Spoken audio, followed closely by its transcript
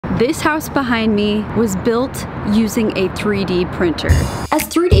This house behind me was built using a 3D printer. As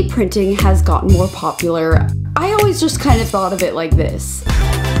 3D printing has gotten more popular, I always just kind of thought of it like this.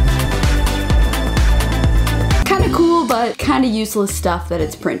 Kind of cool, but kind of useless stuff that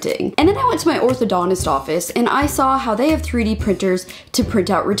it's printing. And then I went to my orthodontist office and I saw how they have 3D printers to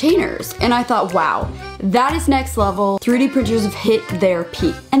print out retainers. And I thought, wow, that is next level. 3D printers have hit their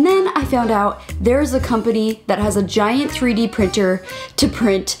peak. And then I found out there's a company that has a giant 3D printer to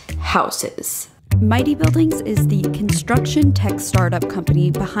print houses. Mighty Buildings is the construction tech startup company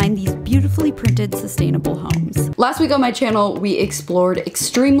behind these beautifully printed sustainable homes. Last week on my channel, we explored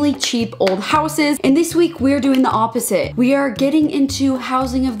extremely cheap old houses, and this week we're doing the opposite. We are getting into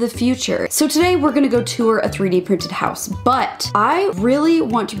housing of the future. So today we're gonna go tour a 3D printed house, but I really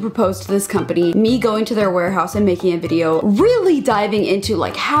want to propose to this company, me going to their warehouse and making a video, really diving into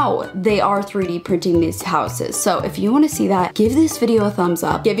like how they are 3D printing these houses. So if you wanna see that, give this video a thumbs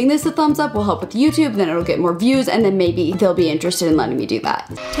up. Giving this a thumbs up will help with YouTube, then it'll get more views, and then maybe they'll be interested in letting me do that.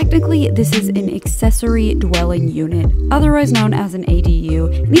 Technically, this is an accessory dwelling unit, otherwise known as an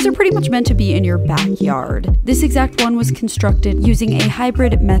ADU. These are pretty much meant to be in your backyard. This exact one was constructed using a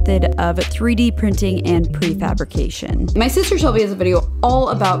hybrid method of 3D printing and prefabrication. My sister Shelby has a video all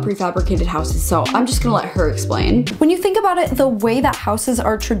about prefabricated houses, so I'm just gonna let her explain. When you think about it, the way that houses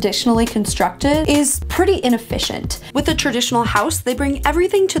are traditionally constructed is pretty inefficient. With a traditional house, they bring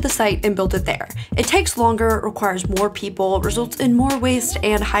everything to the site and build it there. It takes longer, requires more people, results in more waste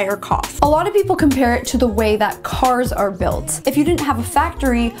and higher costs. A lot of people compare it to the way that cars are built. If you didn't have a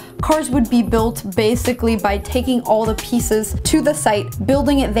factory, cars would be built basically by taking all the pieces to the site,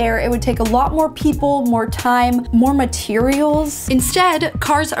 building it there. It would take a lot more people, more time, more materials. Instead,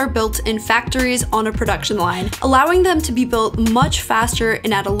 cars are built in factories on a production line, allowing them to be built much faster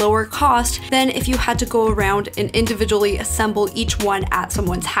and at a lower cost than if you had to go around and individually assemble each one at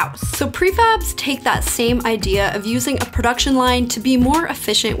someone's house. So prefabs take that same idea of using a production line to be more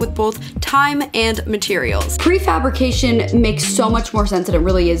efficient with both time and materials. Prefabrication makes so much more sense, and it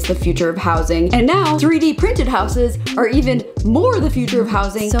really is the future of housing. And now 3D printed houses are even more the future of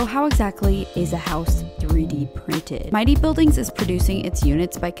housing. So how exactly is a house 3D printed? Mighty Buildings is producing its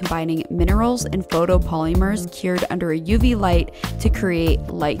units by combining minerals and photopolymers cured under a UV light to create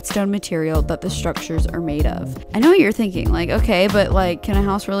lightstone material that the structures are made of. I know what you're thinking, like, okay, but like, can a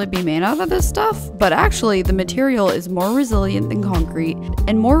house really be made out of this stuff? But actually, the material is more resilient than concrete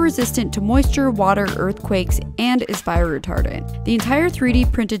and more resistant to moisture, water, earthquakes, and is fire retardant. The entire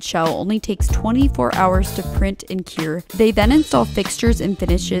 3D printed shell only takes 24 hours to print and cure. They then install fixtures and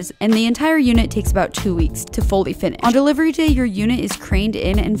finishes, and the entire unit takes about 2 weeks to fully finish. On delivery day, your unit is craned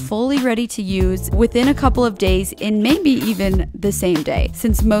in and fully ready to use within a couple of days, and maybe even the same day,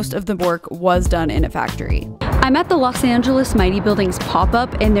 since most of the work was done in a factory. I'm at the Los Angeles Mighty Buildings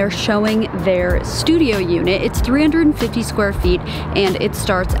pop-up, and they're showing their studio unit. It's 350 square feet, and it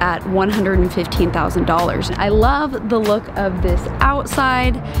starts at $115,000. I love the look of this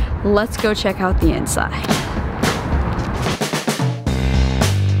outside. Let's go check out the inside.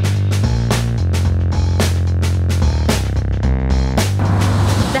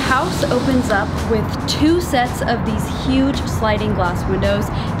 Opens up with 2 sets of these huge sliding glass windows.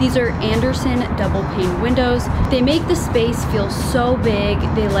 These are Anderson double pane windows. They make the space feel so big,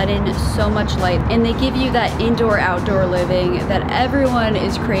 they let in so much light, and they give you that indoor-outdoor living that everyone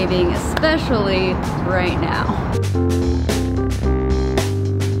is craving, especially right now.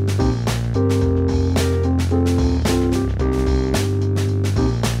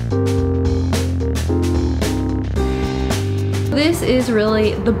 This is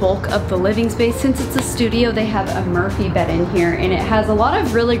really the bulk of the living space. Since it's a studio, they have a Murphy bed in here, and it has a lot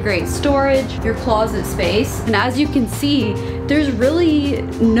of really great storage, your closet space. And as you can see, there's really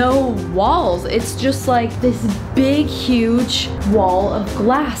no walls. It's just like this big, huge wall of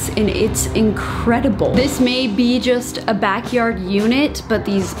glass, and it's incredible. This may be just a backyard unit, but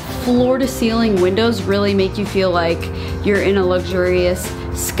these floor-to-ceiling windows really make you feel like you're in a luxurious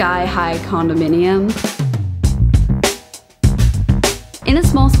sky-high condominium. In a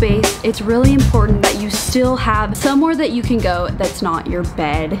small space, it's really important that you still have somewhere that you can go that's not your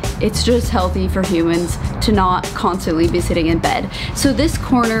bed. It's just healthy for humans to not constantly be sitting in bed. So this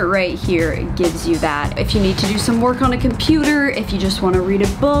corner right here gives you that. If you need to do some work on a computer, if you just want to read a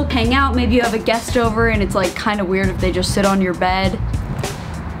book, hang out, maybe you have a guest over and it's like kind of weird if they just sit on your bed.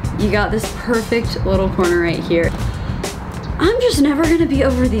 You got this perfect little corner right here. I'm just never gonna be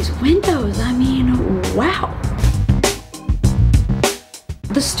over these windows. I mean, wow.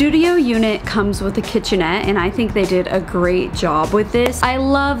 The studio unit comes with a kitchenette, and I think they did a great job with this. I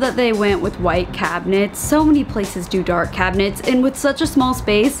love that they went with white cabinets. So many places do dark cabinets, and with such a small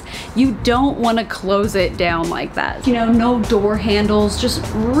space, you don't want to close it down like that. You know, no door handles, just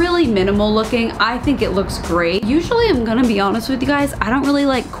really minimal looking. I think it looks great. Usually, I'm gonna be honest with you guys, I don't really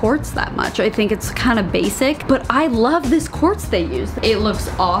like quartz that much. I think it's kind of basic, but I love this quartz they use. It looks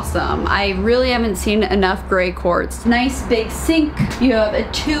awesome. I really haven't seen enough gray quartz. Nice big sink. You have a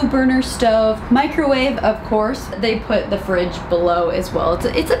 2-burner stove, microwave, of course. They put the fridge below as well.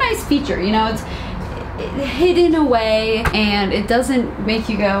 It's a nice feature, you know, it's hidden away and it doesn't make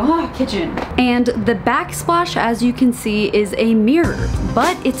you go, oh, kitchen. And the backsplash, as you can see, is a mirror,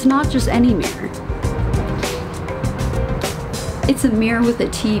 but it's not just any mirror. It's a mirror with a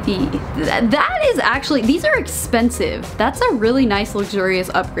TV. That is actually, these are expensive. That's a really nice luxurious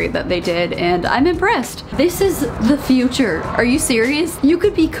upgrade that they did, and I'm impressed. This is the future. Are you serious? You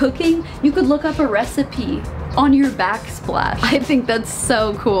could be cooking, you could look up a recipe on your backsplash. I think that's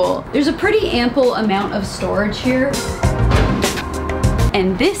so cool. There's a pretty ample amount of storage here.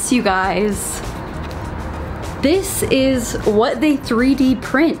 And this, you guys, this is what they 3D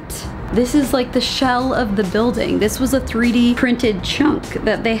print. This is like the shell of the building. This was a 3D printed chunk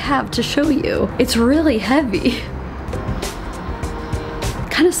that they have to show you. It's really heavy.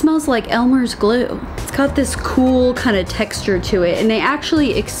 Kind of smells like Elmer's glue. It's got this cool kind of texture to it, and they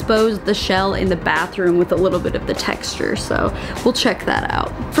actually exposed the shell in the bathroom with a little bit of the texture, so we'll check that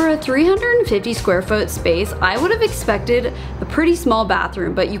out. For a 350 square foot space, I would have expected a pretty small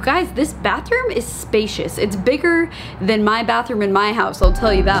bathroom, but you guys, this bathroom is spacious. It's bigger than my bathroom in my house, I'll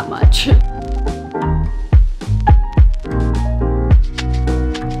tell you that much.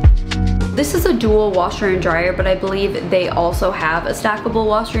 This is a dual washer and dryer, but I believe they also have a stackable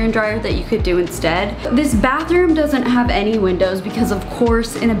washer and dryer that you could do instead. This bathroom doesn't have any windows because of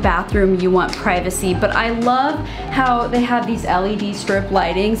course in a bathroom you want privacy, but I love how they have these LED strip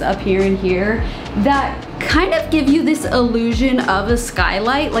lightings up here and here that kind of give you this illusion of a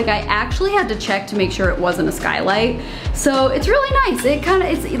skylight. Like, I actually had to check to make sure it wasn't a skylight. So it's really nice.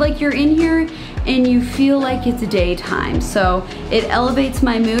 It's like you're in here and you feel like it's daytime. So it elevates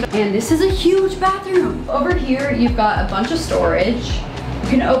my mood. And this is a huge bathroom. Over here, you've got a bunch of storage.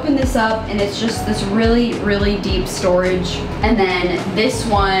 You can open this up and it's just this really, really deep storage. And then this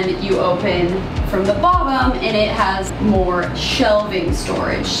one you open from the bottom and it has more shelving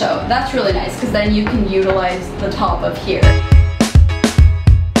storage. So that's really nice because then you can utilize the top of here.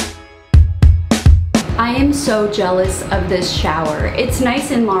 I am so jealous of this shower. It's nice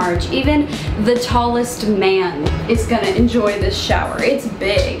and large. Even the tallest man is gonna enjoy this shower. It's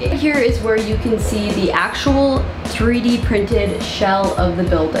big. Here is where you can see the actual 3D printed shell of the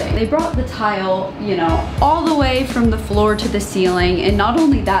building. They brought the tile, you know, all the way from the floor to the ceiling, and not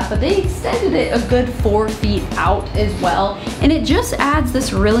only that, but they extended it a good 4 feet out as well, and it just adds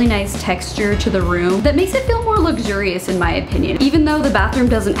this really nice texture to the room that makes it feel more luxurious in my opinion. Even though the bathroom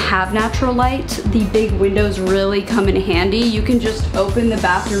doesn't have natural light, the big windows really come in handy. You can just open the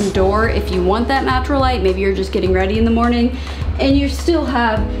bathroom door if you want that natural light. Maybe you're just getting ready in the morning and you still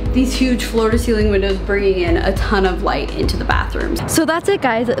have these huge floor-to-ceiling windows bringing in a ton of light into the bathrooms. So that's it,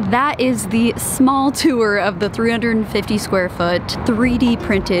 guys. That is the small tour of the 350 square foot 3D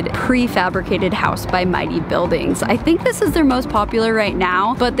printed prefabricated house by Mighty Buildings. I think this is their most popular right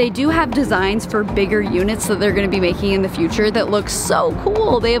now, but they do have designs for bigger units that they're going to be making in the future that look so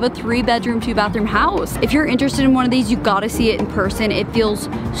cool. They have a 3-bedroom, 2-bathroom house. If you're interested in one of these, you gotta see it in person. It feels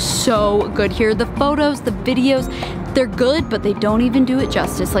so good here. The photos, the videos, they're good, but they don't even do it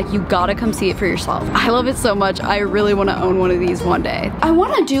justice. Like, you gotta come see it for yourself. I love it so much. I really wanna own one of these one day. I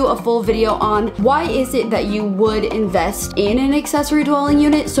wanna do a full video on why is it that you would invest in an accessory dwelling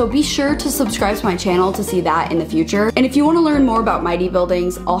unit, so be sure to subscribe to my channel to see that in the future. And if you wanna learn more about Mighty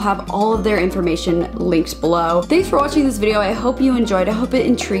Buildings, I'll have all of their information linked below. Thanks for watching this video. I hope you enjoyed. I hope it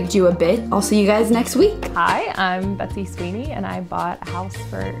intrigued you a bit. I'll see you guys next week. Hi, I'm Betsy Sweeney, and I bought a house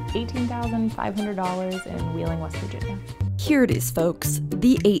for $18,500 in Wheeling, West Virginia. Here it is, folks,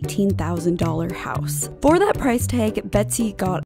 the $18,000 house. For that price tag, Betsy got